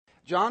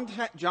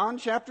John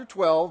chapter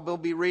 12, we'll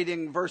be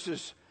reading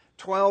verses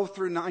 12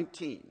 through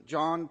 19.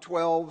 John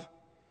 12,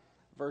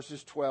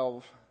 verses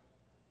 12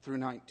 through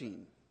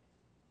 19.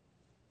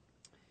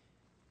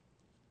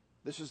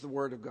 This is the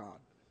word of God.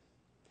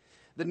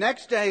 The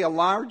next day, a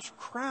large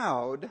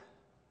crowd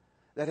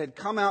that had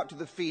come out to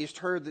the feast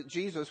heard that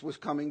Jesus was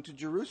coming to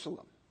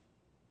Jerusalem.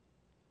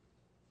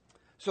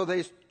 So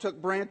they took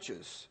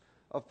branches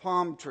of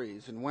palm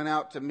trees and went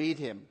out to meet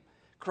him,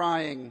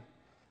 crying,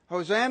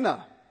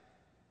 "Hosanna!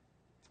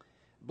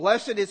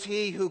 Blessed is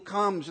he who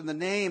comes in the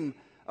name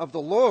of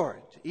the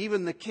Lord,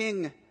 even the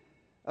King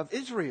of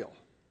Israel."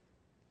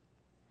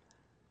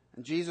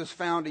 And Jesus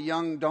found a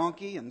young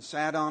donkey and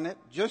sat on it,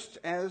 just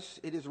as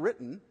it is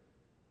written,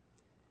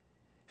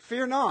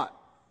 "Fear not,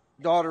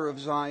 daughter of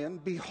Zion,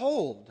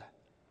 behold,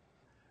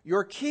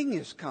 your king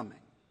is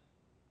coming,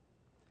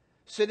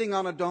 sitting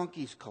on a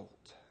donkey's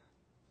colt."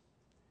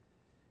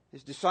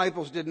 His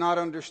disciples did not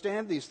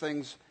understand these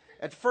things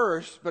at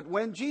first, but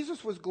when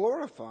Jesus was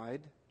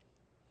glorified,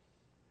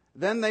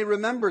 then they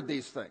remembered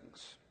these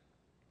things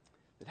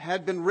that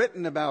had been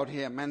written about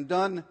him and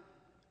done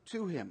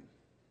to him.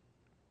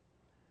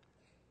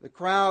 The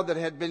crowd that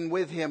had been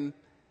with him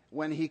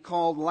when he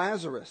called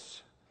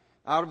Lazarus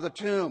out of the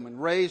tomb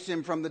and raised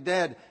him from the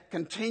dead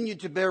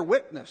continued to bear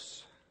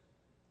witness.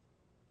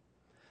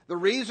 The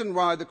reason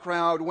why the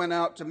crowd went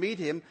out to meet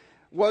him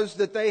was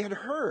that they had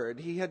heard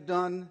he had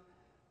done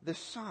this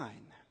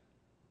sign.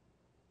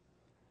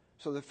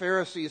 So the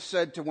Pharisees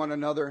said to one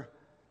another,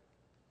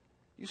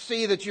 "You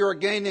see that you are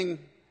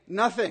gaining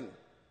nothing.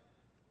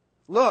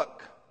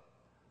 Look,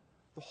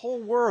 the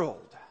whole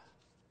world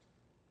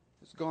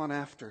has gone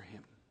after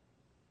him."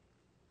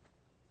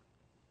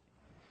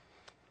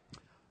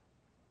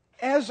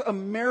 As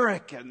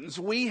Americans,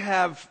 we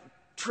have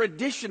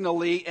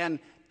traditionally and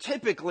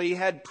typically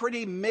had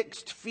pretty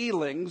mixed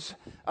feelings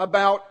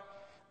about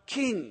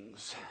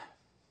kings,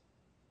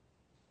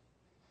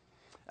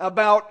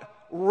 about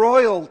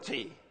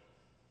royalty.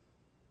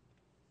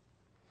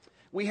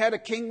 We had a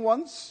king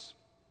once,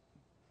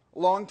 a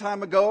long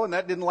time ago, and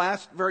that didn't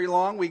last very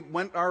long. We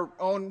went our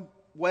own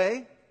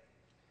way.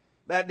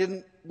 That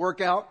didn't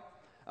work out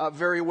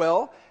very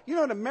well. You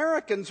know, as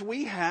Americans,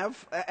 we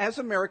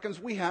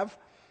have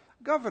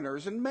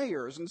governors and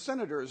mayors and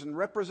senators and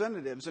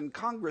representatives and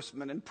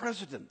congressmen and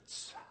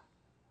presidents.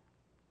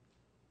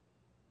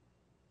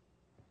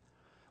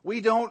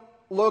 We don't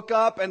look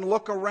up and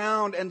look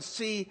around and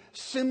see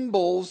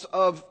symbols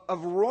of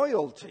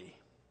royalty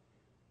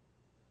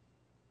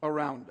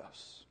around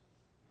us.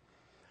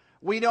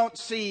 We don't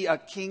see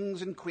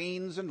kings and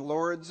queens and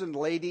lords and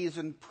ladies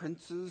and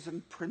princes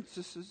and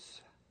princesses.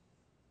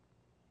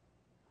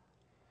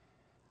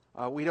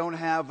 We don't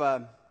have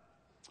a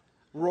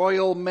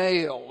Royal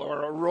Mail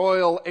or a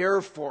Royal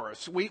Air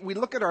Force. We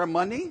look at our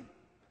money,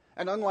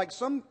 and unlike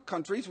some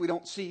countries, we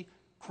don't see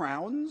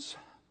crowns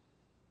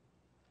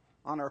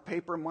on our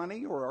paper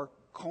money or our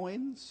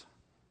coins.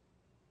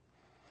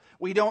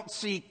 We don't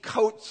see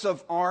coats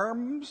of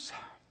arms.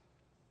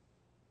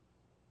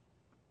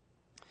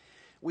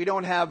 We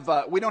don't have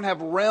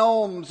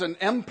realms and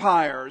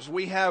empires.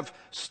 We have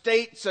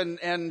states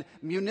and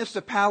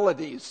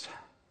municipalities.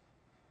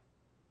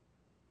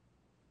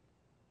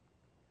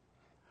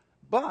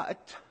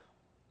 But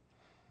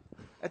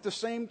at the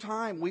same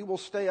time, we will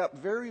stay up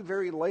very,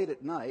 very late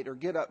at night or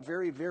get up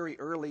very, very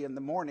early in the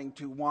morning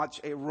to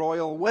watch a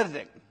royal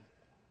wedding.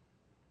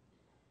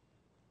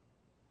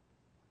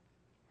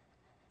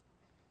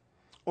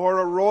 Or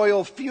a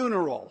royal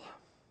funeral.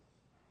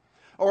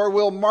 Or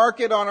we'll mark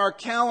it on our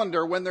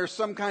calendar when there's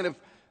some kind of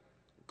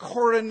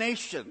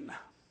coronation.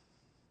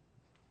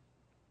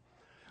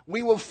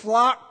 We will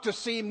flock to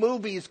see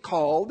movies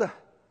called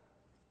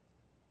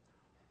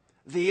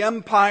The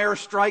Empire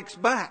Strikes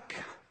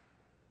Back,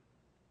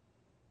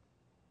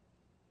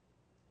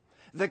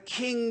 The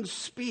King's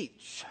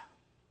Speech,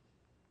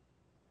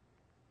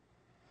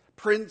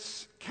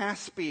 Prince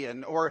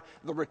Caspian, or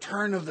The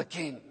Return of the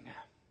King.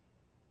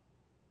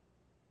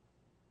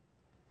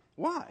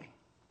 Why?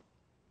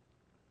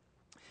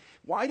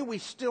 Why do we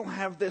still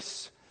have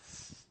this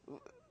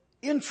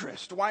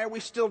interest? Why are we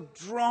still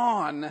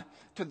drawn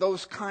to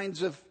those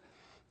kinds of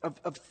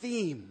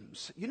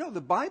themes? You know, the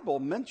Bible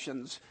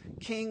mentions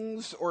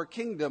kings or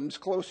kingdoms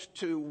close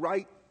to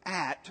right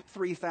at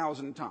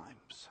 3,000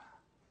 times.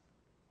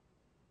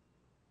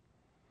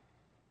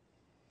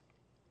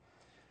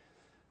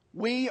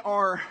 We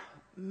are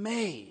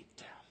made,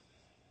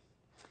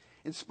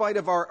 in spite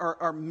of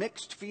our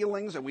mixed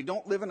feelings, and we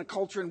don't live in a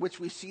culture in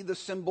which we see the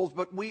symbols,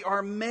 but we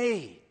are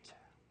made.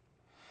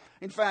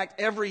 In fact,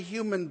 every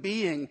human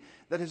being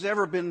that has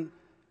ever been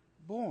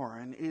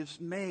born is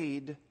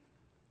made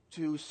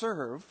to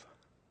serve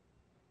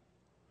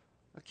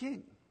a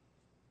king,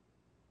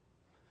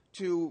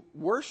 to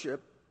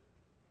worship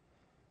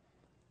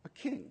a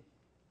king.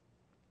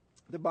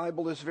 The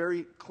Bible is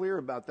very clear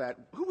about that.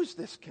 Who is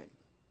this king?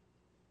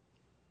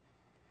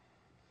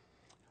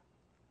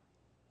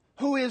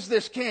 Who is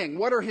this king?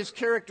 What are his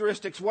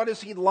characteristics? What is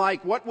he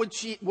like? What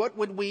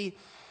would we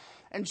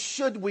and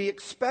should we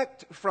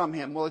expect from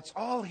him? Well, it's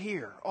all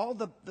here. All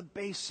the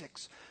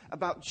basics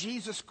about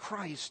Jesus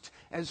Christ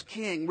as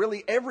King.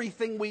 Really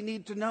everything we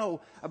need to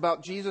know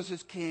about Jesus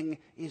as King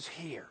is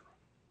here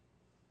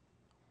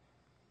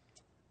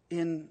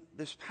in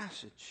this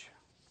passage.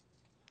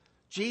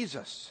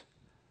 Jesus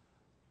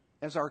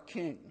as our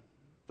King,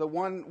 the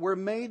one we're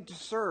made to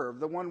serve,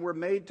 the one we're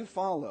made to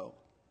follow,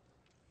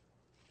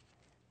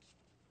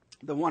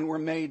 the one we're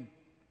made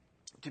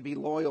to be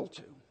loyal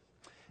to.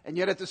 And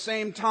yet at the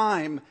same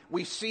time,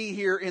 we see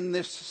here in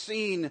this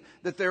scene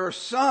that there are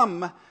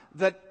some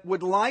that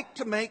would like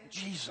to make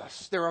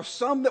Jesus,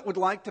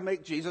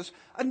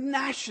 a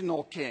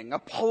national king, a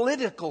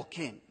political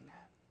king.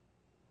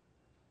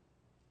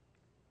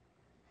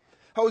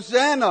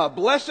 Hosanna,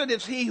 blessed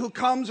is he who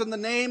comes in the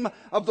name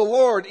of the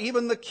Lord,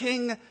 even the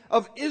King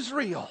of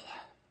Israel.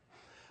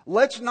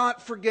 Let's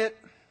not forget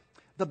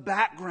the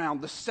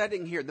background, the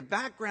setting here.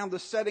 The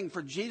setting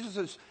for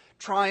Jesus'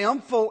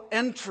 triumphal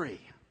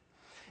entry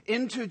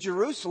into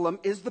Jerusalem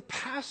is the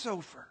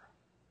Passover,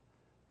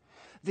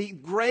 the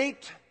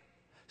great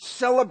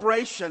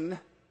celebration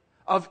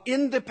of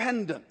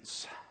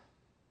independence,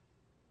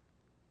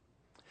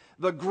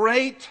 the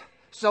great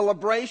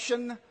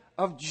celebration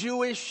of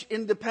Jewish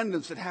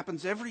independence. It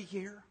happens every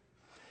year.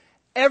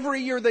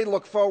 Every year they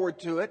look forward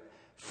to it.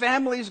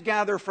 Families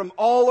gather from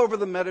all over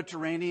the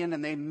Mediterranean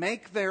and they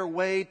make their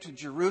way to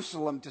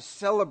Jerusalem to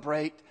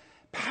celebrate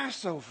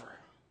Passover,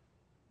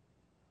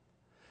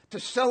 to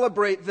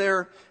celebrate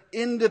their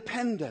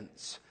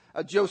independence.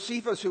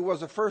 Josephus, who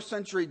was a first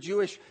century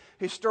Jewish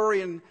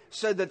historian,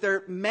 said that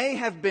there may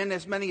have been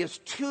as many as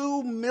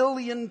 2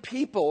 million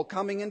people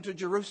coming into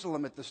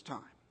Jerusalem at this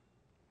time.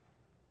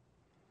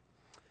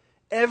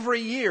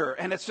 Every year,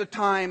 and it's a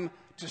time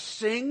to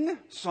sing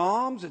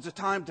psalms, it's a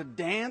time to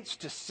dance,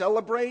 to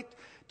celebrate,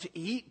 to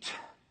eat,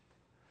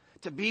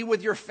 to be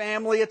with your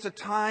family. It's a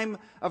time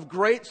of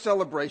great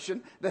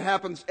celebration that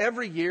happens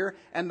every year,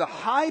 and the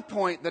high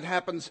point that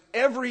happens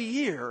every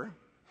year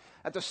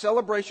at the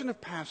celebration of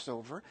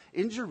Passover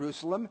in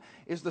Jerusalem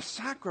is the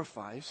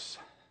sacrifice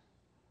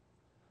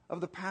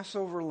of the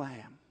Passover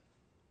lamb.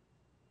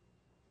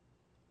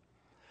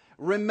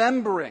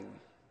 Remembering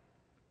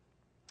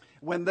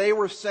when they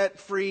were set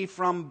free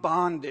from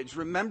bondage,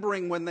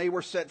 remembering when they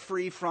were set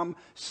free from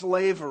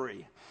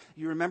slavery.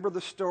 You remember the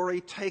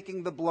story,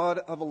 taking the blood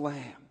of a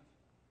lamb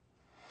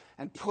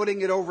and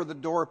putting it over the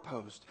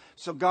doorpost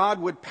so God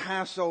would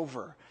pass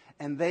over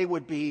and they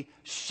would be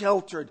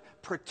sheltered,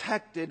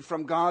 protected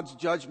from God's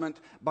judgment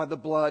by the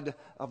blood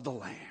of the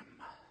lamb.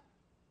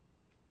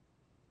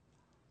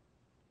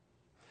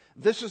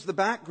 This is the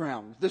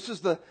background. This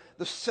is the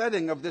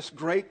setting of this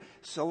great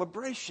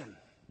celebration.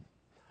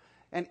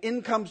 And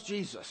in comes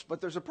Jesus,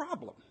 but there's a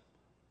problem.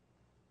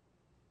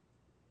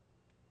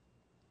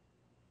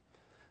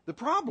 The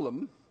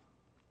problem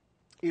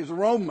is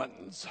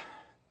Romans.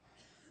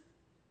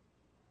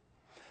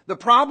 The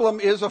problem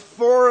is a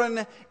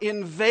foreign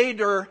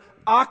invader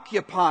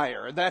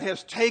occupier that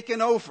has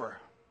taken over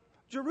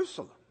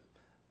Jerusalem.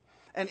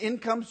 And in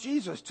comes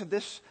Jesus to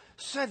this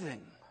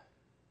setting.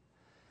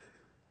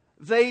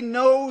 They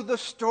know the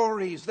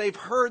stories. They've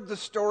heard the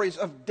stories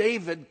of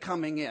David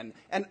coming in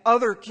and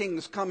other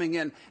kings coming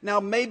in. Now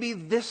maybe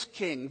this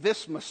king,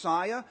 this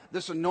Messiah,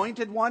 this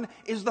anointed one,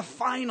 is the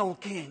final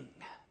king.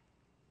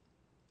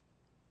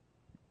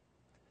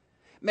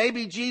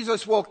 Maybe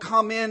Jesus will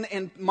come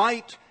in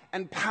might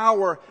and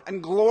power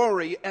and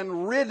glory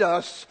and rid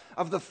us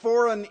of the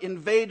foreign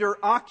invader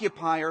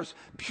occupiers,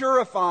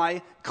 purify,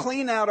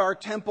 clean out our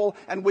temple,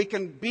 and we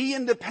can be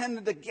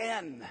independent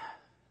again.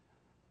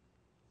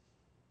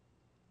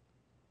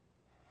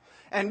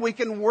 And we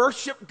can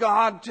worship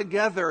God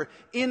together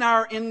in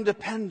our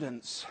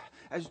independence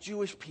as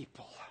Jewish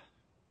people.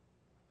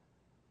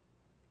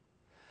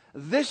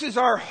 This is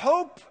our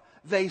hope,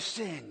 they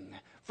sing,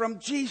 from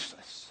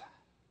Jesus.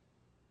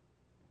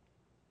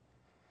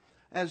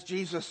 As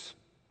Jesus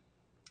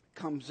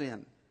comes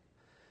in,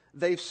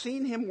 they've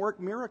seen him work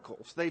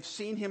miracles. They've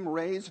seen him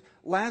raise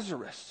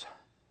Lazarus.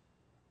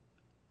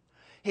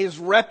 His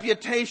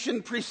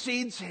reputation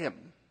precedes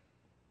him.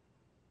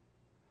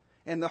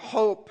 And the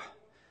hope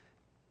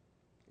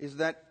is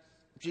that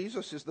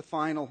Jesus is the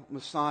final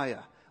Messiah.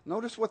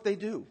 Notice what they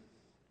do.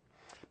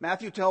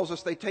 Matthew tells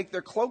us they take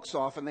their cloaks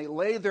off and they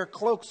lay their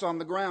cloaks on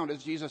the ground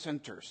as Jesus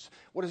enters.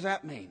 What does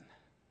that mean?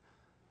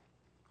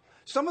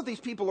 Some of these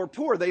people are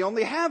poor. They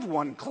only have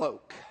one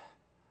cloak.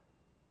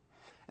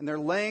 And they're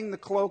laying the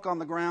cloak on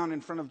the ground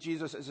in front of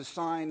Jesus as a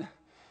sign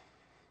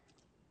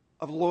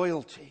of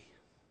loyalty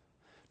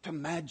to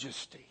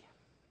majesty,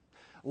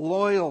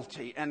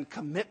 loyalty and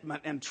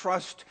commitment and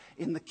trust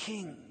in the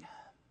King.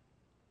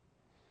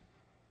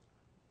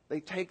 They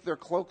take their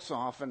cloaks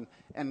off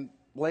and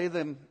lay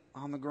them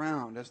on the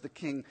ground as the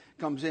King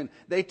comes in.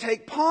 They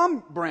take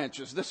palm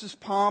branches. This is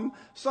Palm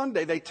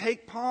Sunday. They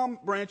take palm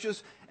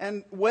branches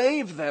and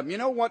wave them. You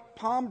know what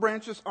palm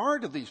branches are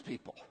to these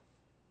people?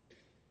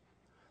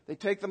 They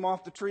take them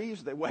off the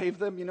trees. They wave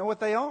them. You know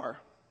what they are?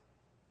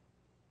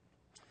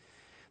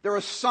 They're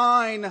a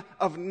sign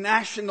of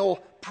national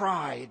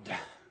pride.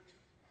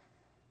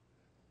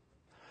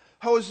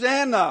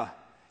 Hosanna,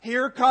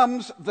 here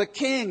comes the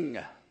King.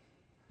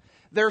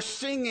 They're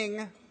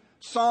singing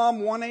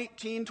Psalm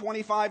 118,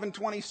 25, and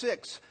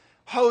 26.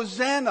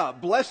 Hosanna,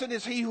 blessed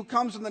is he who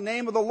comes in the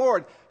name of the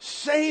Lord.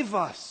 Save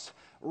us,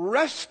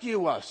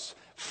 rescue us,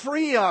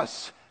 free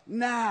us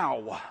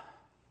now.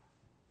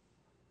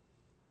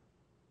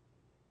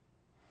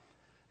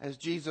 As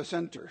Jesus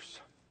enters.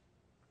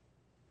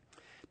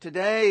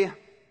 Today,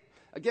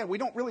 again, we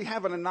don't really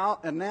have an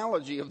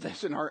analogy of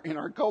this in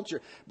our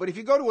culture. But if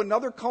you go to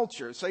another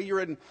culture, say you're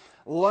in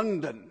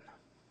London,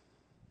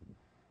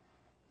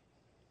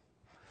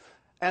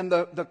 and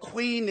the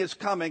Queen is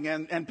coming,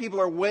 and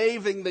people are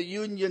waving the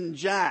Union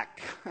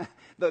Jack,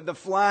 the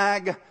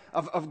flag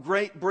of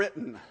Great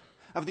Britain,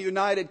 of the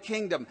United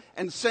Kingdom,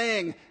 and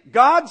saying,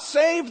 God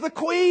save the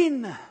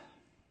Queen!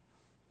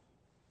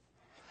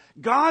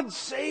 God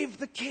save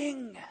the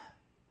King!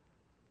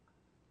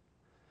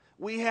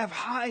 We have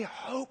high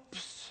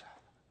hopes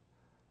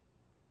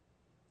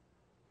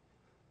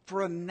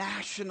for a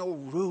national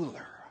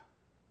ruler,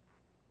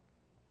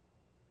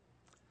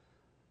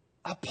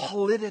 a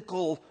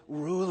political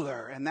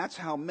ruler. And that's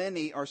how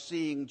many are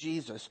seeing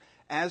Jesus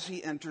as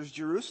he enters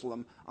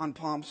Jerusalem on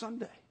Palm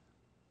Sunday.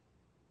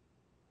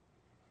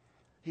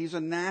 He's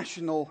a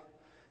national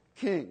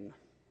king.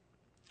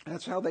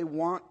 That's how they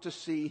want to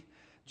see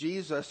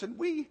Jesus. And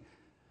we,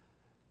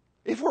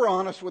 if we're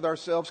honest with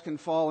ourselves, can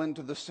fall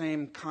into the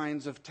same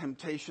kinds of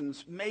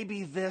temptations.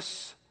 Maybe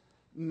this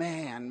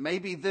man,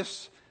 maybe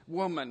this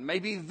woman,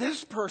 maybe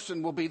this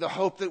person will be the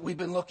hope that we've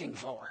been looking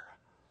for.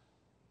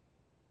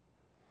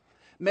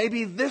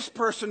 Maybe this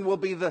person will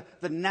be the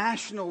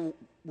national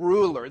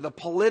ruler, the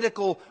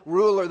political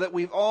ruler that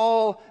we've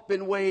all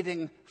been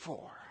waiting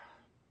for.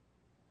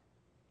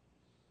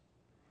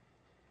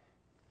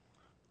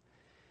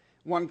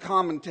 One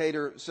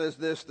commentator says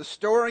this: the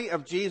story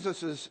of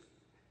Jesus'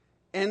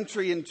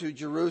 entry into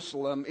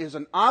Jerusalem is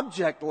an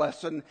object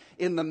lesson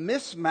in the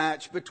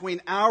mismatch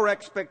between our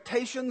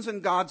expectations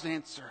and God's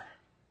answer.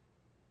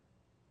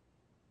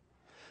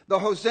 The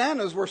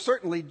hosannas were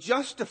certainly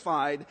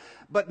justified,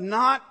 but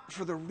not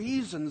for the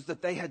reasons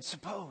that they had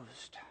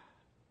supposed.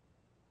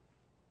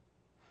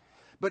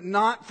 But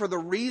not for the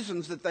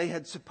reasons that they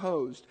had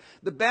supposed.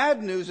 The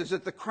bad news is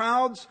that the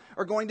crowds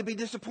are going to be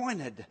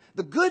disappointed.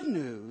 The good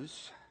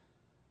news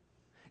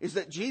is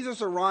that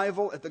Jesus'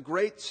 arrival at the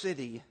great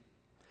city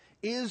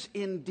is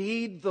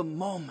indeed the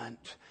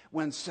moment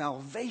when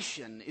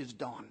salvation is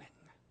dawning.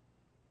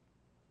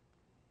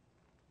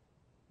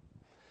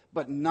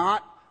 But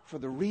not for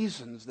the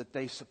reasons that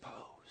they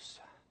suppose.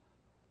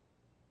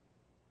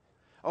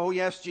 Oh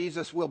yes,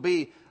 Jesus will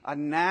be a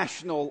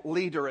national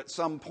leader at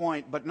some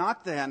point, but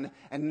not then,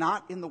 and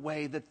not in the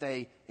way that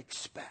they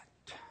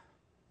expect.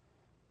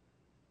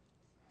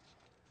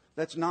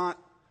 That's not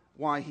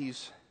why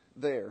he's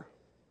there.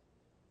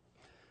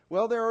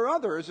 Well, there are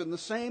others in the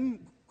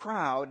same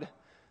crowd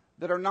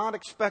that are not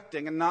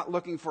expecting and not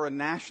looking for a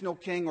national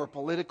king or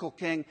political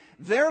king.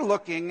 They're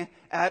looking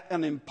at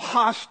an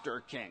imposter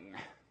king.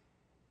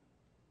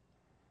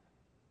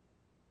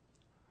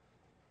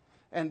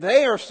 And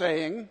they are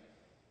saying,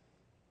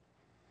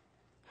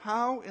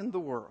 how in the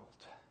world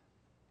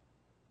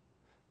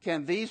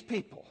can these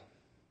people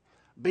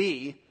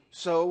be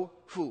so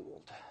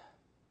fooled?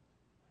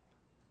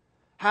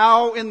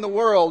 How in the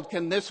world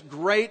can this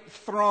great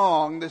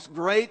throng, this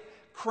great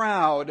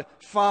crowd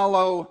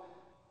follow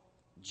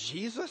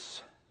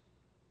Jesus?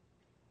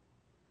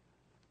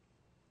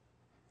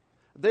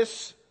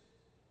 This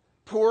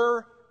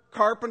poor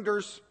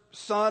carpenter's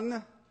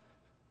son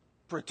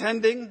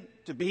pretending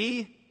to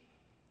be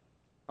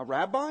a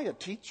rabbi, a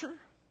teacher,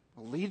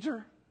 a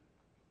leader.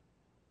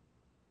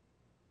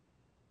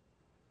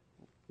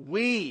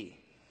 We,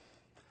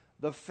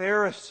 the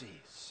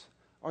Pharisees,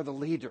 are the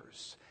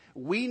leaders.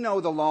 We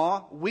know the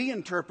law. We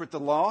interpret the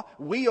law.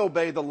 We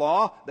obey the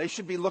law. They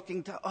should be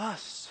looking to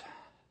us.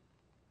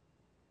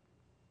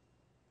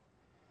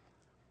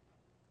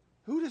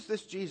 Who does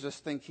this Jesus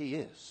think he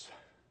is?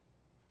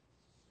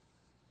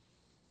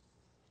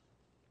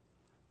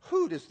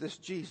 Who does this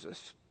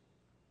Jesus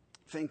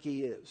think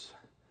he is?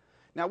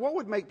 Now, what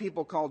would make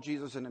people call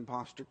Jesus an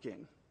imposter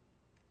king?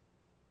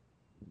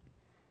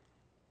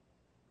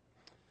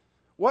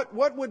 What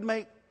would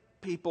make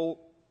people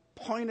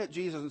point at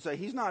Jesus and say,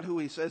 he's not who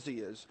he says he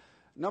is?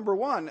 Number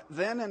one,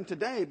 then and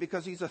today,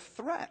 because he's a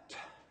threat.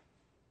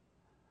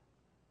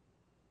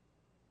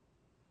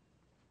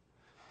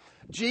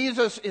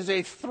 Jesus is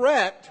a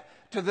threat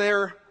to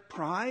their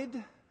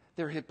pride,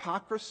 their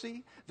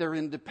hypocrisy, their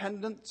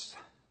independence.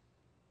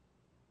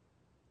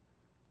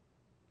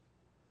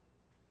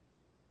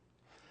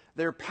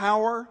 Their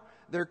power,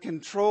 their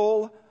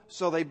control,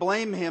 so they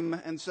blame him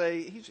and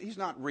say, he's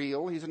not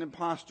real, he's an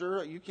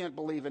imposter, you can't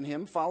believe in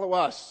him, follow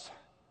us.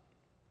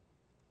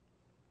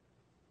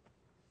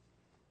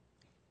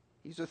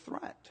 He's a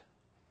threat.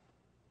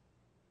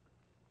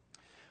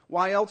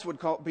 Why else would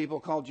people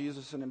call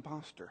Jesus an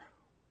imposter?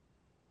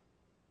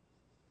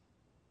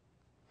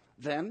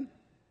 Then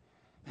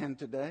and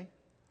today.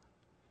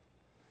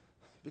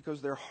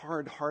 Because they're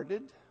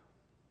hard-hearted?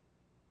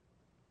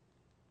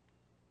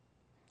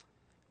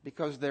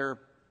 Because they're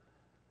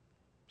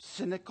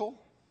cynical?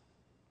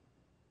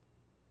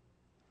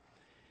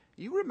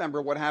 You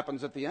remember what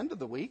happens at the end of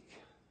the week.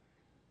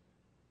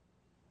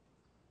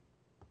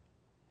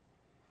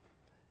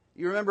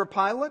 You remember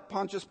Pilate,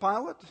 Pontius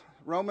Pilate,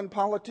 Roman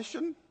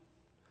politician?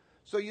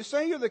 So you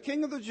say you're the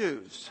king of the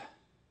Jews.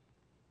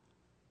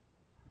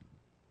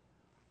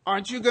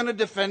 Aren't you going to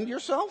defend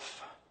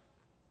yourself?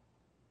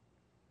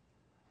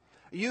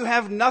 You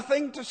have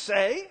nothing to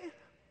say?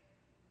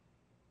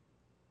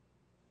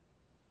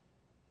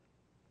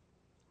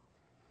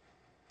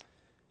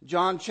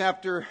 John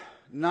chapter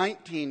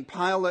 19,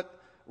 Pilate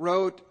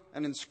wrote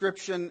an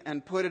inscription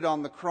and put it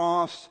on the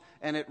cross,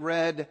 and it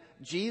read,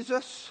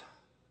 Jesus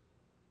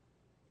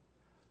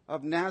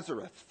of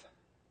Nazareth,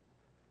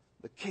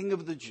 the King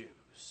of the Jews.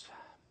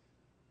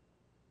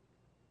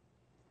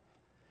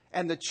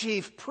 And the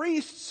chief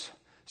priests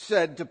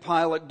said to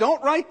Pilate,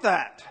 don't write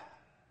that.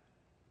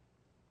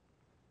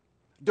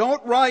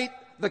 Don't write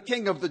the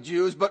King of the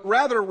Jews, but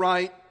rather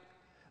write,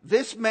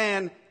 this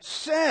man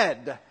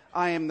said,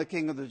 I am the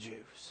King of the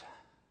Jews.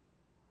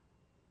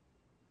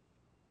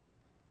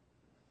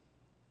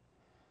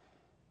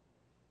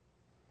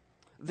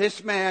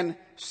 This man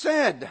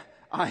said,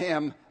 I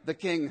am the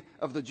King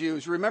of the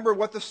Jews. Remember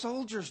what the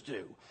soldiers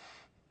do.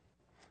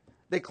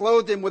 They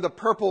clothed him with a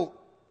purple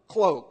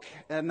cloak,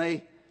 and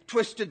they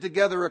twisted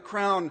together a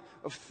crown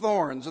of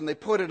thorns, and they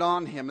put it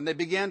on him, and they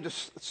began to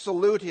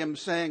salute him,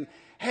 saying,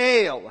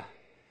 Hail,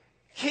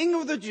 King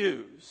of the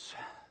Jews.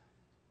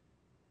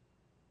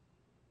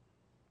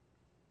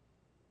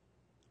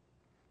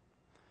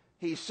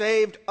 He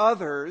saved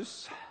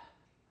others,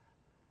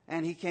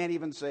 and he can't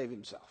even save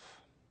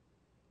himself.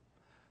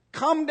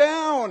 Come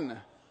down.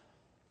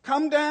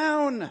 Come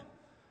down.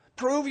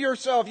 Prove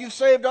yourself. You've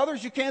saved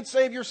others. You can't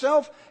save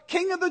yourself.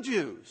 King of the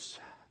Jews.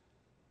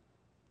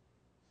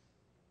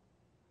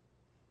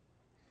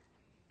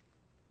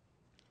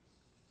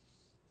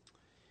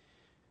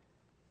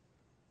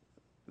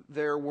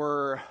 There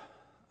were,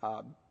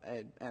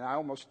 and I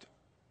almost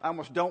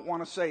don't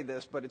want to say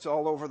this, but it's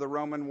all over the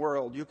Roman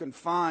world. You can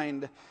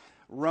find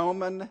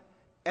Roman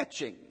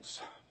etchings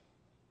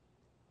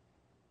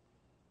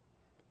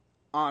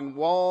on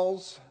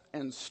walls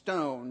and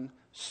stone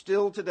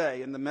still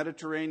today in the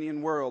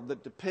Mediterranean world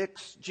that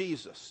depicts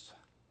Jesus.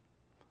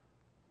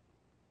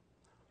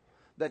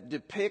 That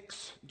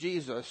depicts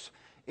Jesus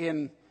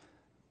in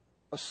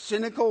a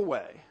cynical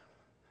way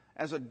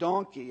as a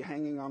donkey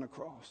hanging on a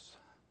cross.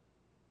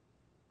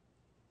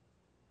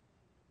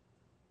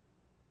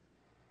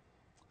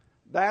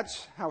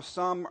 That's how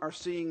some are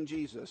seeing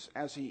Jesus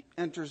as he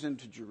enters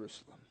into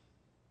Jerusalem.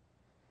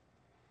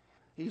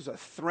 He's a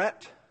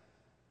threat.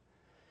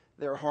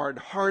 They're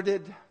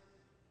hard-hearted.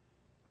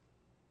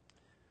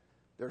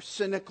 They're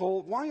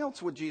cynical. Why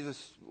else would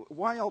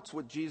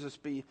Jesus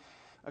be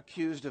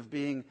accused of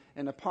being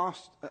an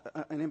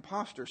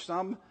imposter?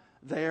 Some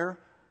there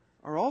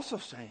are also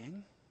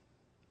saying,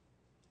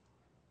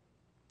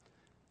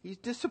 he's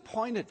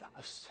disappointed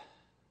us.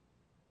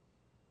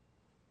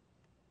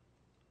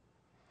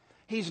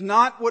 He's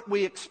not what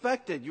we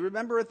expected. You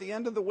remember at the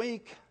end of the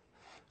week,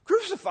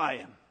 crucify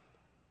him.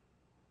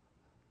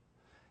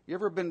 You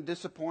ever been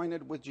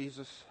disappointed with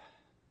Jesus?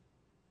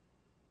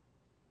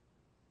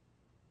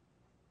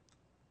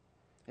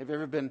 Have you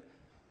ever been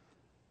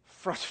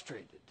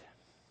frustrated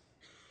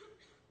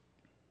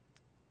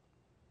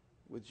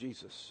with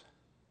Jesus?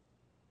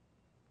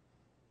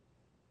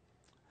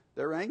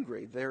 They're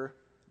angry. They're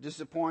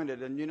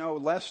disappointed.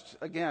 And lest,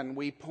 again,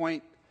 we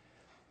point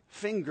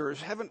fingers,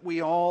 haven't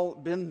we all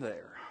been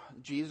there?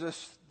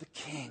 Jesus, the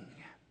King,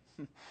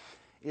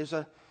 is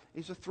a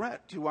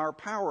threat to our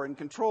power and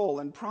control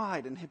and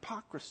pride and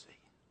hypocrisy.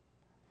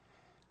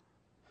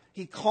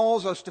 He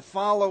calls us to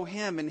follow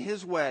him in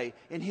his way,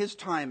 in his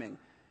timing,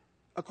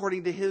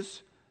 according to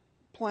his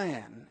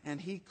plan. And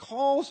he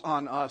calls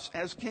on us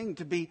as King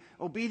to be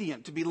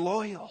obedient, to be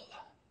loyal.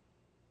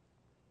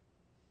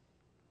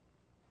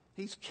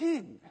 He's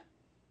King.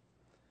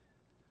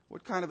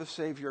 What kind of a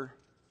Savior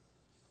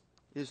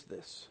is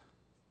this?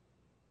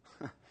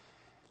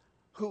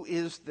 Who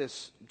is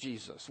this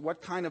Jesus?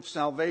 What kind of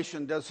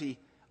salvation does he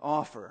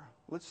offer?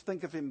 Let's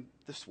think of him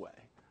this way.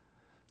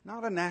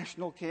 Not a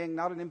national king,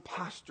 not an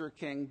imposter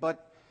king,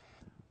 but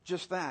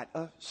just that,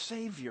 a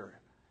Savior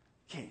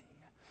king.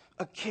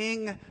 A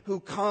king who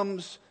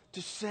comes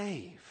to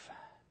save.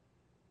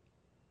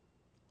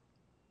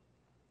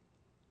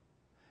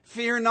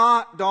 Fear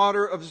not,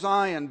 daughter of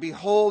Zion.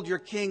 Behold, your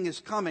king is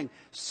coming,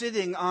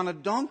 sitting on a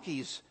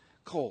donkey's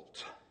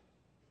colt.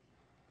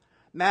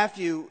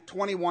 Matthew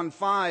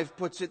 21:5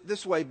 puts it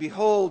this way,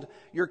 behold,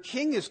 your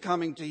king is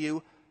coming to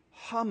you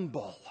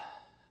humble,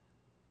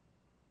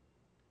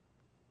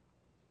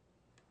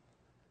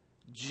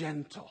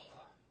 gentle,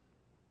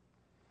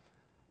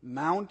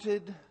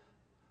 mounted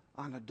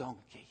on a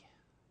donkey.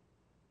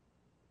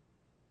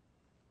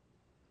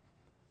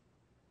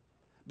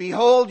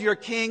 Behold, your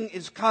king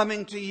is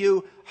coming to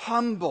you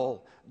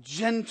humble,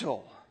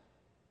 gentle,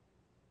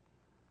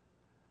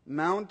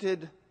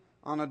 mounted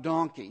on a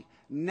donkey.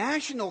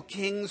 National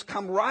kings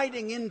come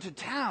riding into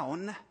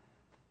town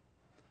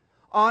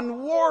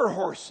on war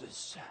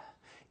horses,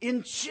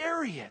 in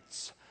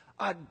chariots.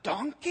 A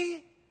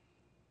donkey?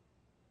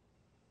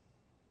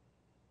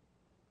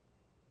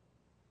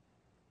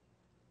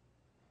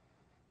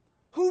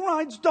 Who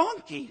rides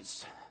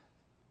donkeys?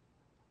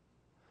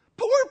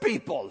 Poor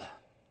people.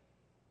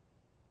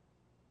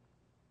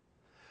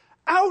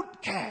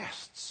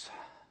 Outcasts.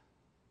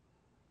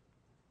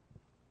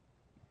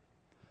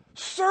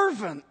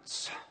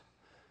 Servants.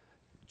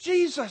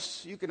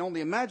 Jesus, you can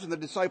only imagine the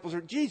disciples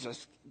are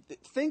Jesus.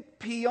 Think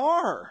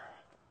PR.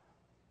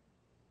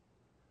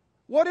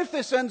 What if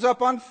this ends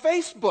up on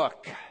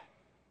Facebook?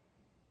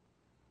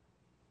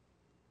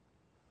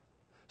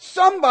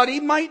 Somebody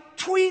might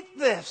tweet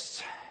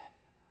this.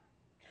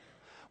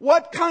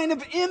 What kind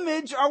of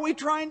image are we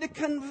trying to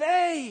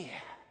convey?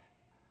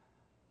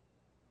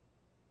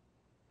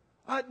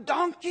 A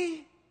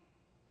donkey?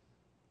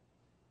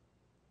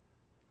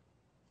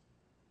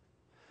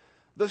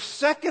 The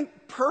second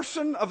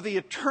person of the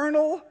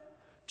eternal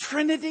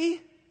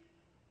Trinity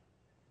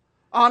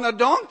on a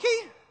donkey?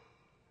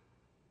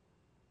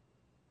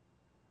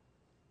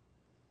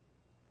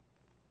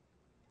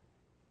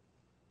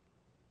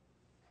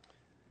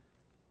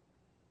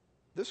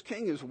 This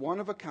king is one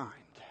of a kind.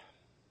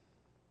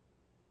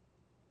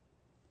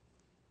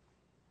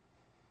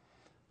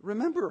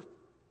 Remember,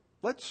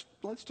 let's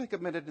take a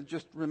minute and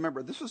just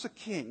remember, this is a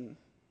king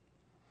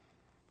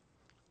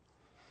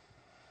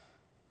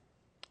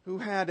who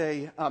had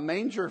a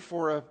manger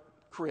for a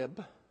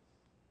crib,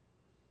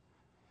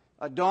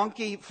 a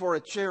donkey for a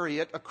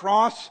chariot, a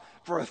cross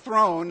for a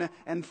throne,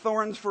 and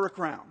thorns for a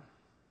crown.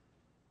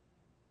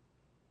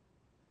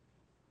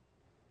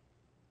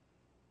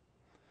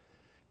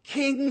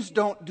 Kings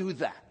don't do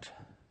that.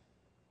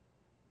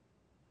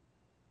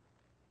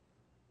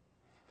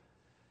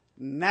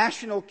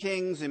 National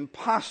kings,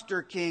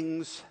 imposter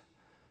kings,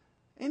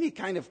 any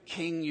kind of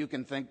king you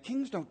can think,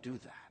 kings don't do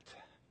that.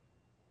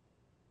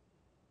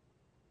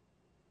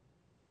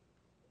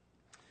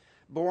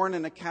 Born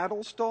in a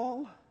cattle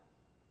stall,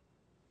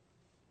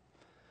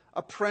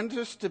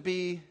 apprenticed to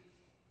be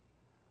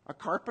a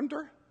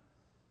carpenter,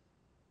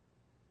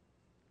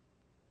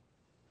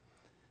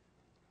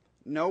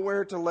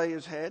 nowhere to lay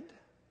his head,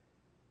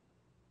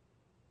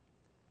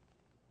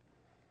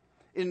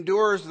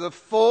 endures the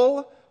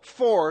full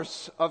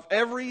force of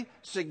every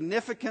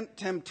significant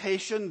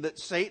temptation that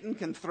Satan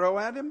can throw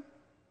at him?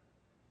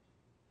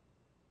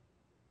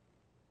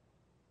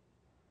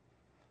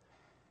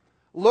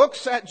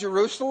 Looks at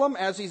Jerusalem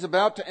as he's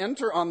about to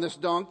enter on this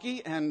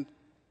donkey and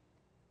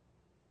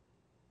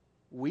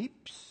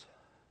weeps?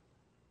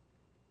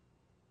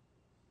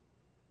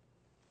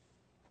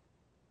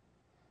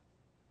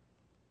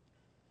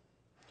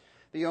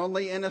 The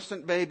only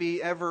innocent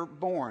baby ever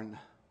born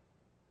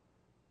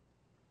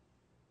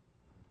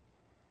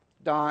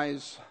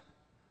dies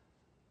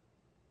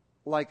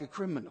like a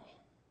criminal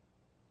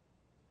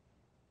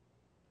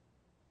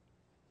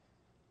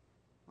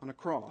on a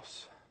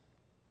cross.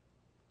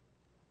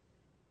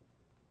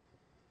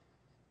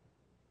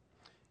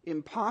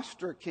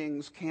 Imposter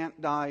kings can't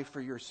die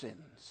for your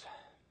sins.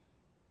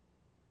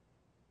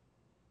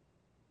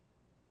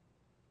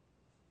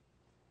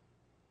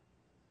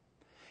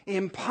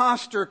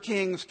 Imposter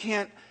kings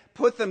can't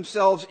put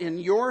themselves in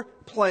your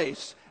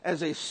place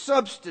as a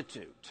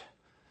substitute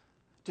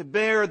to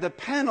bear the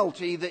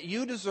penalty that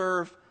you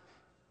deserve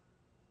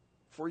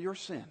for your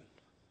sin.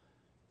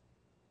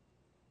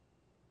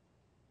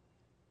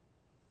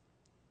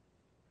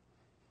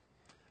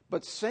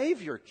 But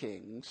Savior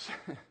kings,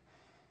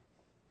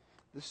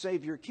 the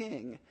Savior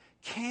King,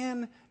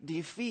 can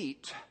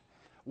defeat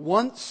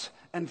once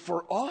and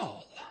for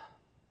all,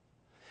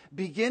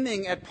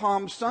 beginning at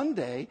Palm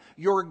Sunday,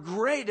 your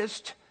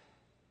greatest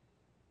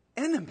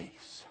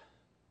enemies: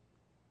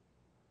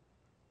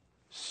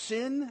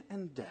 sin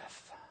and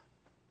death.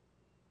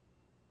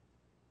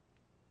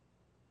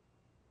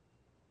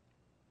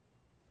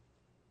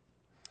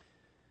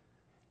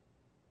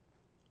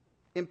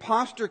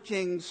 Imposter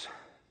kings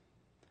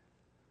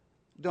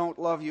don't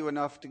love you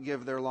enough to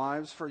give their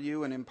lives for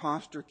you, and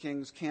imposter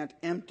kings can't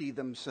empty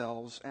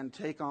themselves and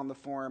take on the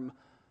form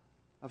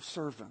of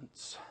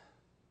servants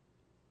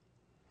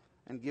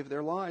and give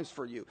their lives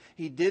for you.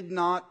 He did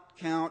not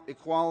count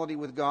equality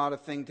with God a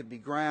thing to be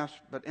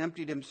grasped, but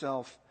emptied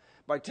himself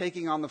by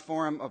taking on the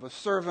form of a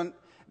servant,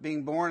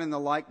 being born in the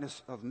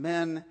likeness of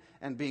men,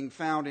 and being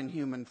found in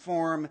human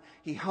form.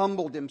 He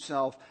humbled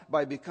himself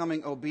by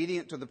becoming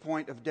obedient to the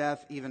point of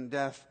death, even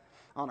death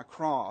on a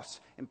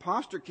cross.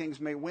 Imposter kings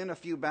may win a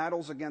few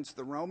battles against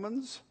the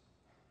Romans.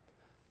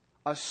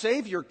 A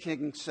Savior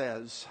king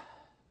says,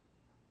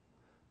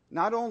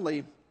 not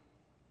only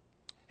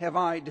have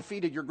I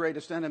defeated your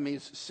greatest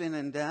enemies, sin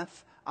and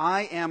death,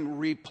 I am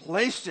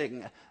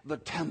replacing the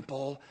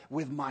temple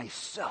with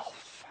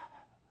myself.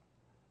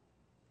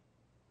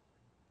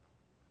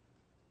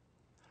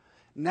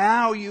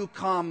 Now you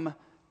come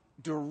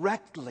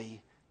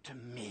directly to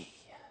me.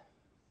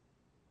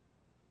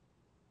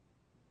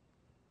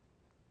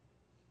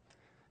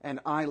 and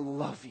I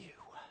love you,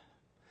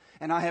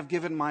 and I have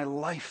given my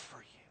life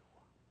for you.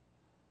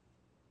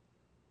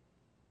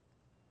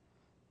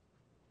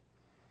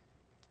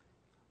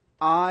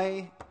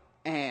 I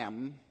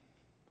am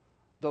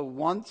the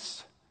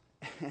once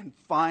and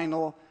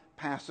final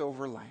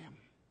Passover lamb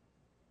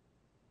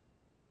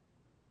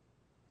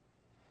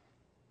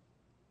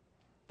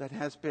that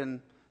has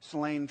been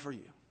slain for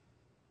you.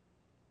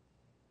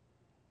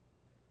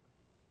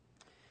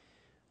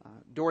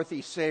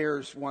 Dorothy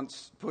Sayers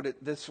once put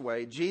it this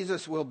way: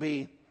 Jesus will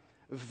be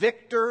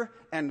victor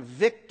and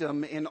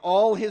victim in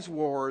all his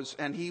wars,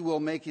 and he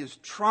will make his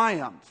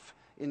triumph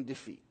in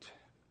defeat.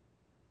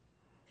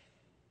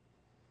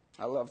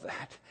 I love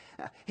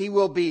that. He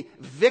will be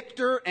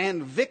victor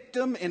and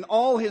victim in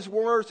all his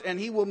wars, and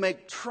he will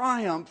make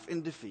triumph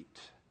in defeat.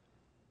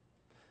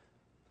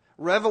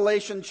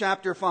 Revelation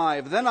chapter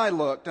 5. Then I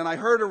looked, and I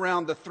heard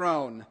around the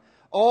throne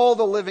all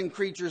the living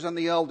creatures and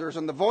the elders,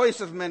 and the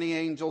voice of many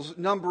angels,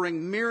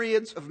 numbering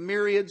myriads of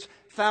myriads,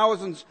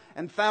 thousands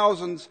and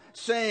thousands,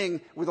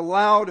 saying with a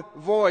loud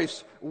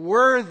voice,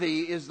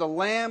 "Worthy is the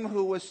Lamb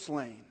who was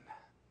slain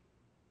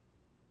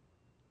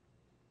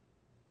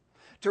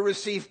to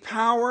receive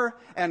power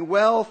and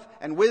wealth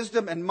and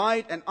wisdom and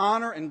might and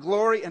honor and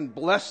glory and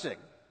blessing."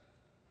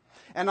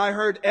 And I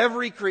heard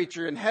every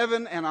creature in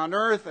heaven and on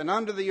earth and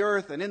under the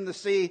earth and in the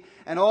sea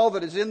and all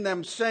that is in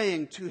them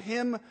saying, "To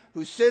him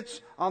who sits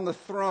on the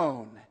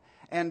throne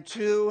and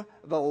to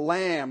the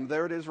Lamb,"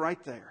 there it is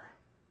right there,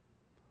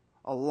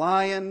 a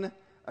lion,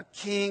 a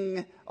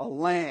king, a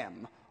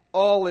lamb,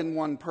 all in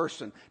one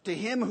person. "To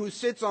him who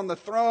sits on the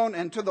throne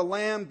and to the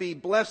Lamb be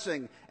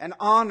blessing and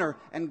honor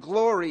and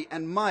glory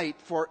and might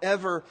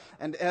forever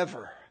and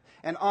ever."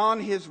 And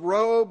on his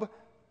robe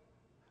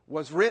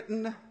was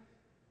written,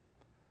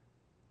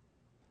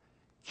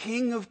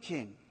 "King of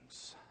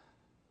Kings,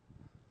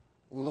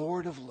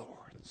 Lord of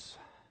Lords."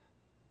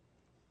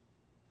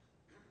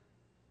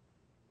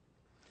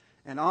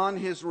 And on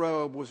his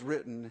robe was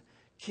written,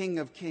 "King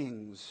of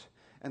Kings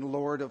and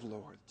Lord of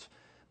Lords."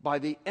 By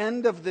the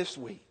end of this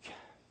week,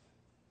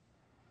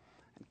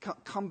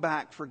 come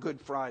back for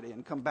Good Friday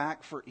and come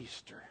back for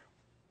Easter,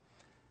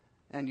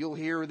 and you'll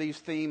hear these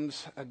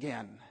themes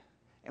again.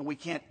 And we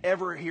can't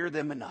ever hear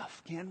them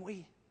enough, can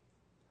we?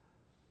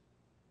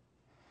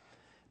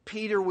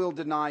 Peter will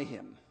deny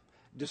him.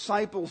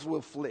 Disciples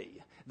will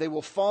flee. They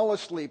will fall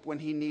asleep when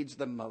he needs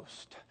them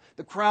most.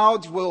 The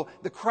crowds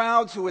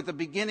who at the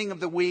beginning of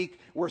the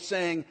week were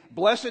saying,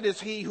 "Blessed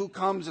is he who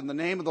comes in the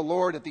name of the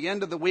Lord," at the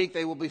end of the week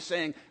they will be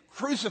saying,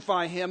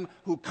 "Crucify him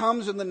who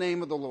comes in the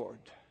name of the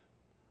Lord."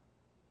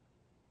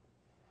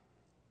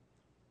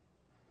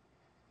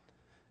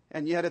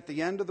 And yet at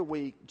the end of the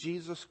week,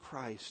 Jesus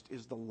Christ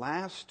is the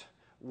last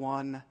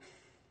one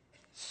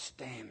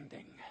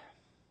standing.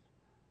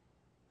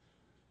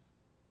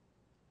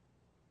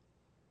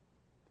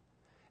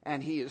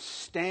 And he is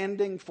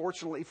standing,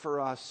 fortunately for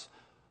us,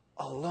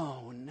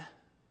 alone.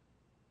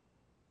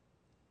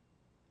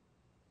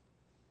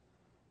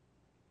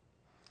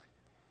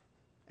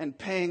 And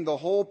paying the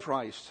whole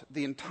price,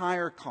 the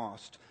entire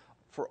cost,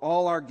 for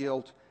all our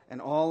guilt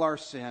and all our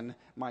sin.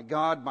 My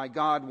God,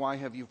 why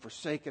have you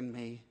forsaken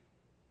me?"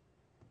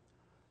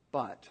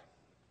 But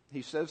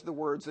he says the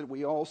words that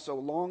we all so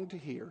long to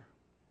hear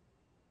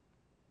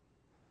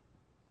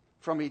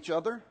from each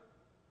other,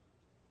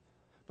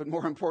 but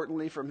more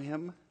importantly from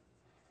him: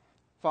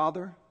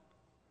 "Father,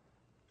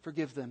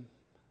 forgive them.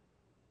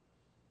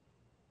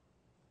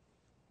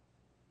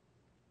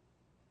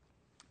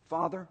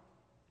 Father,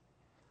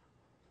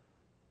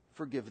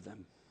 forgive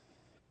them."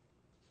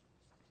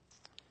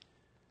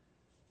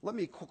 Let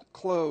me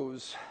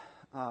close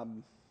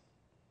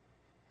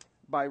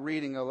by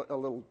reading a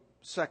little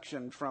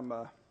section from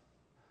a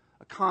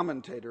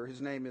commentator. His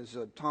name is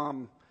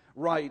Tom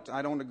Wright.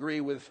 I don't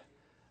agree with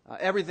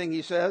everything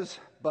he says,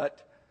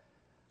 but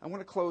I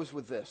want to close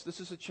with this. This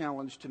is a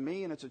challenge to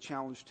me, and it's a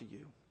challenge to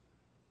you.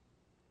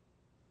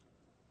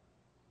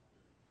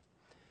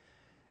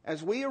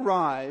 As we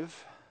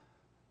arrive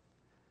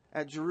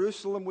at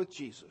Jerusalem with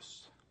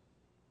Jesus,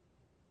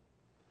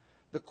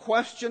 the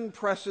question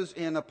presses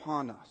in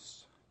upon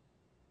us.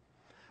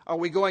 Are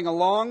we going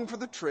along for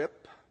the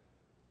trip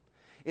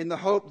in the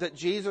hope that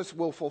Jesus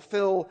will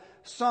fulfill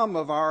some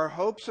of our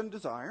hopes and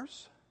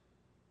desires?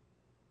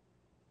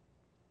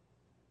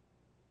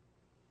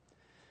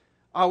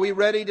 Are we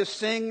ready to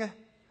sing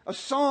a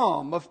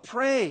psalm of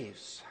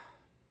praise,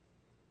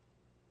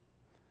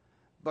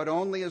 but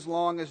only as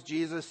long as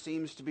Jesus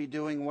seems to be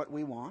doing what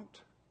we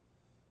want?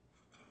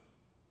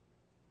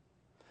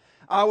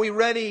 Are we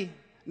ready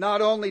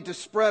not only to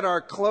spread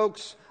our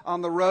cloaks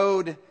on the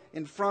road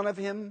in front of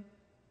him,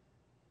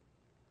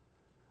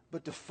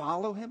 but to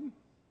follow him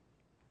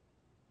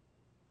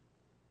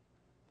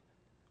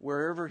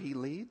wherever he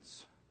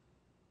leads?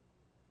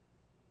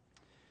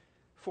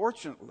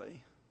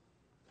 Fortunately,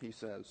 he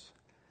says,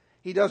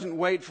 he doesn't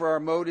wait for our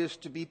motives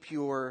to be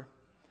pure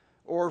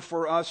or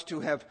for us to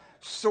have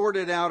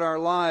sorted out our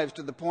lives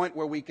to the point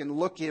where we can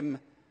look him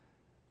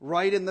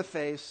right in the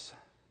face,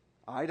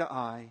 eye to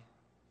eye.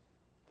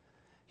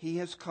 He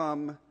has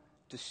come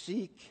to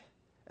seek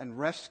and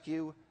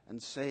rescue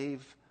and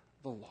save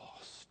the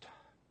lost.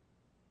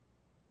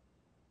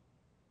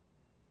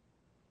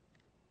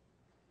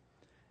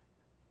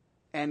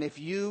 And if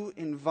you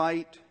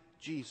invite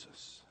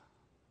Jesus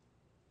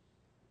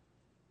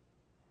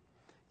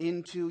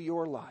into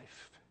your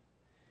life,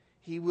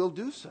 He will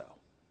do so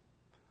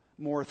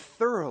more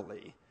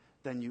thoroughly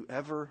than you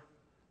ever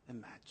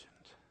imagined.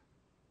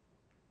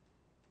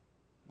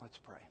 Let's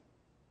pray.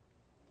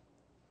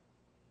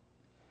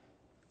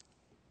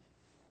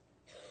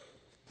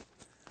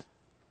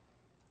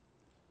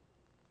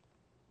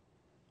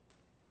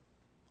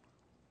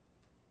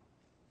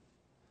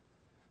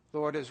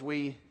 Lord, as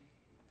we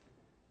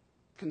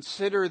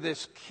consider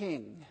this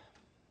King,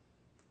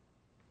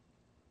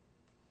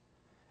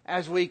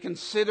 as we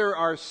consider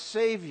our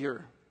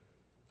Savior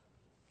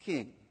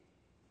King,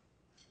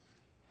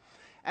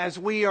 as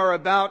we are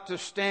about to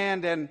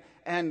stand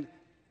and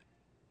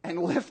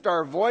lift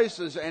our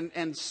voices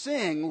and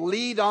sing,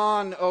 "Lead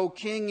on, O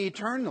King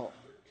Eternal,"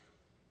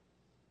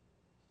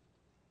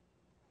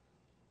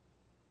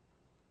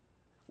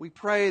 we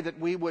pray that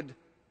we would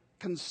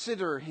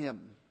consider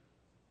Him.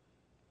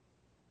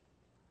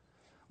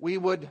 We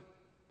would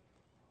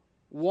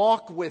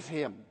walk with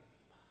Him.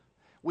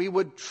 We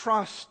would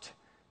trust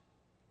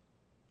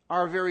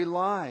our very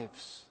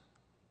lives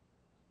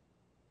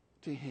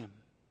to Him,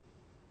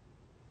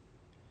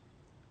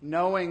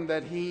 knowing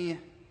that He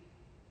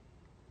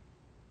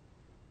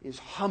is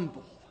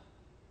humble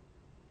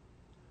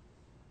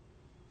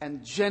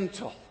and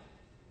gentle,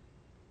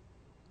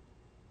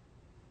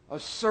 a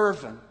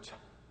servant,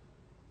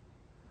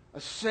 a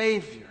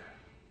Savior,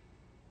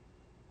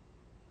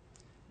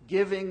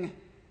 giving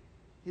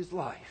His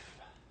life.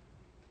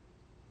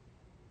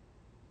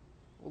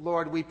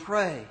 Lord, we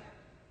pray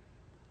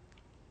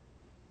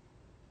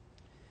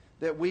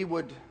that we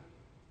would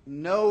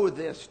know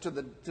this to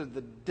the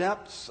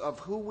depths of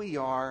who we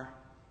are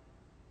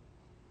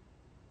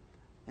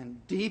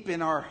and deep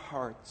in our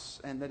hearts,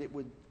 and that it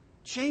would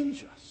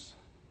change us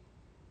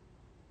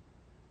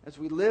as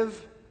we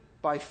live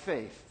by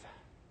faith,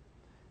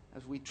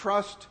 as we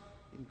trust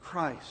in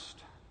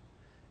Christ,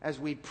 as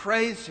we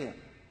praise Him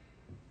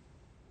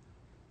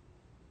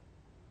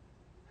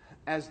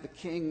as the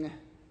King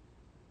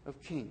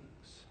of Kings.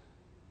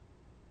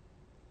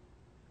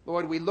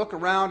 Lord, we look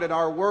around at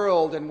our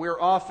world and we're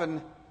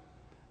often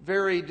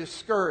very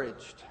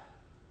discouraged.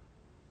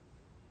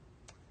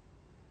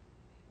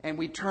 And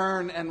we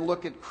turn and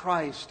look at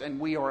Christ and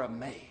we are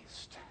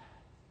amazed.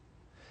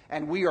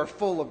 And we are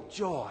full of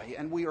joy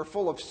and we are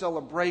full of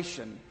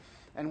celebration.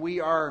 And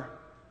we are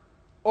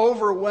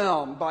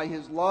overwhelmed by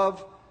His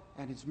love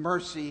and His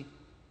mercy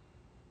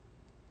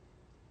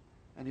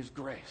and His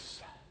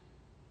grace.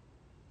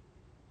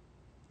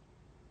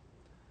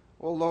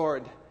 Oh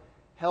Lord,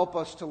 help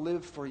us to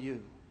live for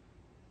You,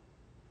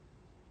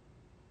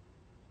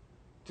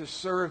 to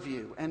serve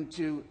You, and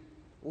to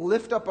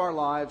lift up our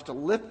lives, to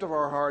lift up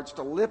our hearts,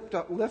 to lift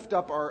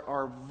up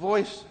our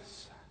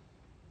voices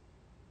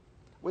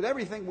with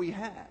everything we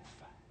have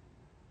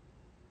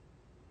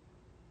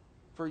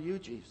for You,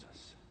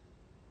 Jesus.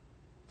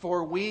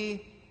 For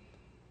we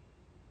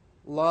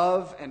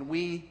love and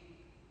we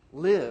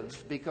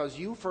live because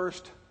You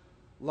first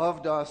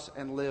loved us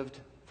and lived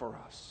for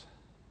us.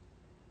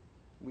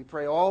 We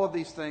pray all of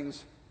these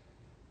things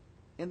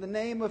in the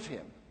name of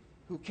Him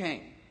who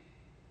came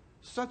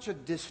such a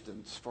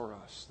distance for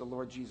us, the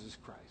Lord Jesus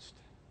Christ.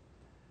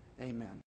 Amen.